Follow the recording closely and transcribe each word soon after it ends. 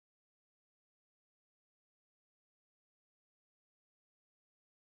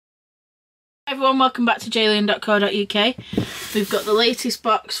Everyone, welcome back to jaylian.co.uk. We've got the latest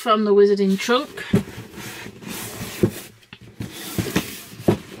box from the Wizarding Trunk.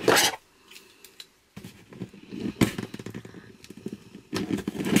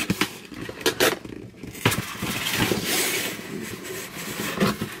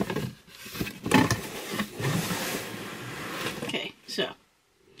 Okay, so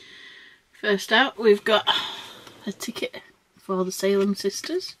first out we've got a ticket for the Salem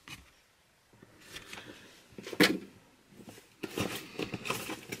Sisters.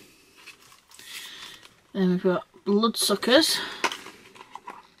 Then we've got Bloodsuckers.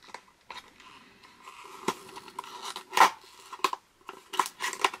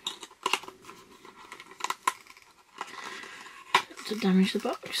 To damage the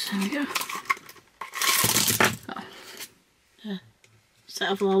box, there we go. Oh. Set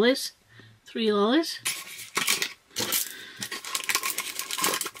of lollies, 3 lollies.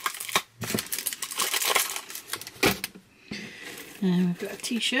 And we've got a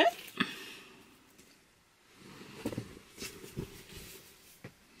t-shirt.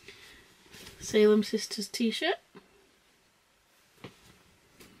 Salem Sisters t-shirt.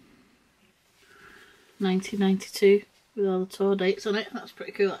 1992 with all the tour dates on it. That's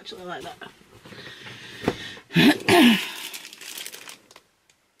pretty cool actually, I like that.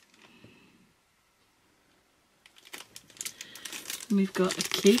 And we've got a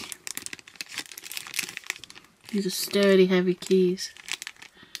key. These are sturdy, heavy keys.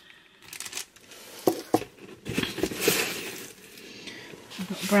 I've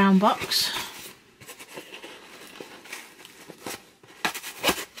got a brown box.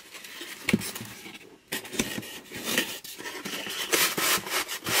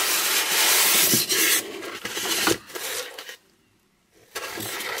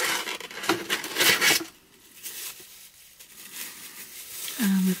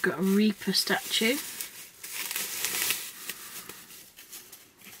 And we've got a Reaper statue.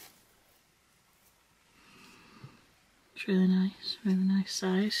 It's really nice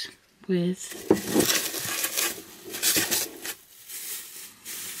size with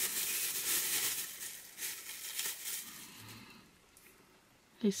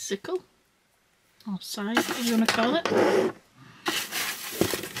his sickle or scythe, whatever you want to call it.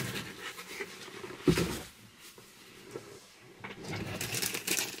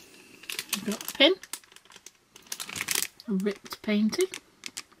 We've got a pin, a ripped painting.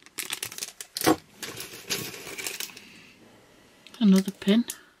 Another pin,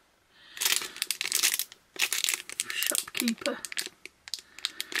 shopkeeper,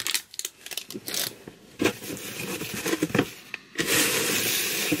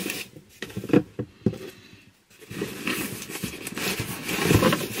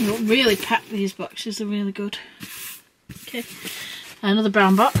 you really pack these boxes, they're really good. Okay, another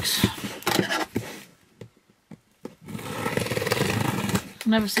brown box. I've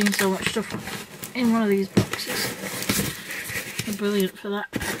never seen so much stuff in one of these boxes. They're brilliant for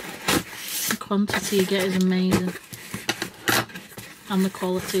that. The quantity you get is amazing. And the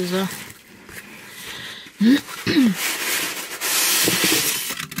quality as well.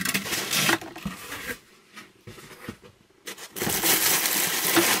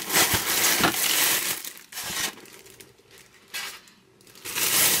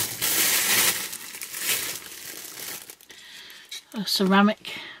 A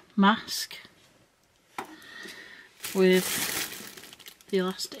ceramic mask with the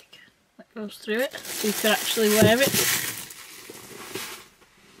elastic that goes through it, so you can actually wear it.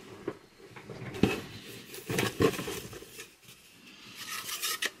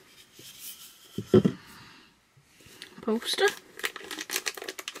 Poster.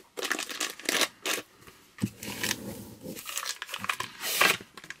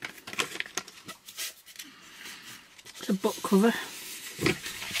 It's a book cover.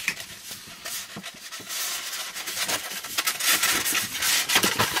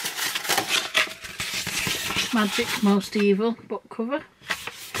 Magic's Most Evil book cover.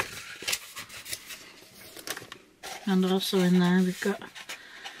 And also in there we've got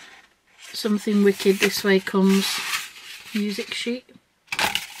Something Wicked This Way Comes music sheet.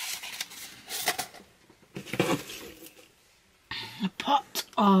 A pot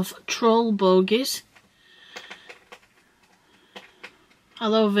of troll bogies.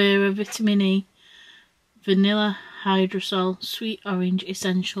 Aloe vera, vitamin E, vanilla hydrosol, sweet orange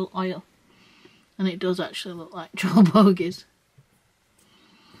essential oil. And it does actually look like troll bogies.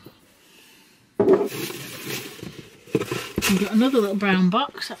 We've got another little brown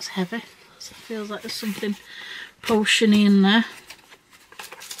box, that's heavy. So it feels like there's something potiony in there.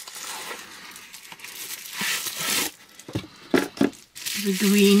 There's a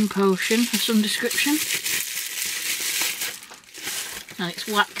green potion of some description. And it's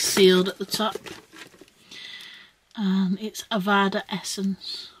wax sealed at the top. And it's Avada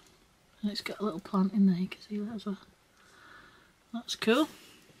Essence. And it's got a little plant in there, you can see that as well. That's cool.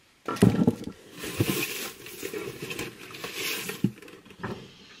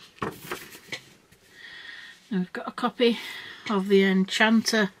 Now we've got a copy of the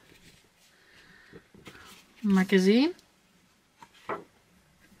Enchanter magazine,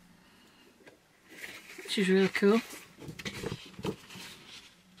 which is really cool.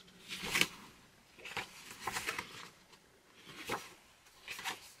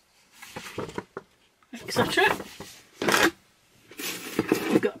 Etc.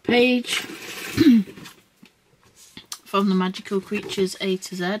 We've got a page from the Magical Creatures A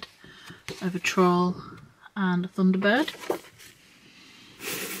to Z of a troll and a thunderbird.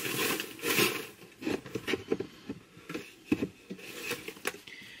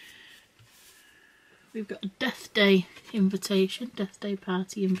 We've got a Death Day invitation, Death Day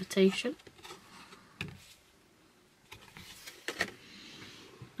party invitation.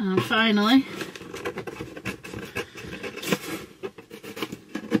 And finally,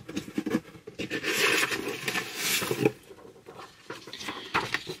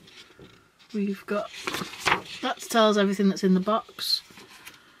 we've got, that tells everything that's in the box,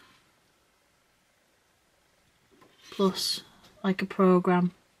 plus like a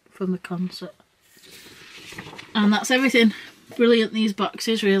programme from the concert. And that's everything. Brilliant, these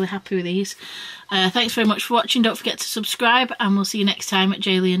boxes, really happy with these. Thanks very much for watching. Don't forget to subscribe, and we'll see you next time at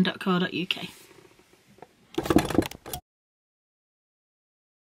jaylian.co.uk.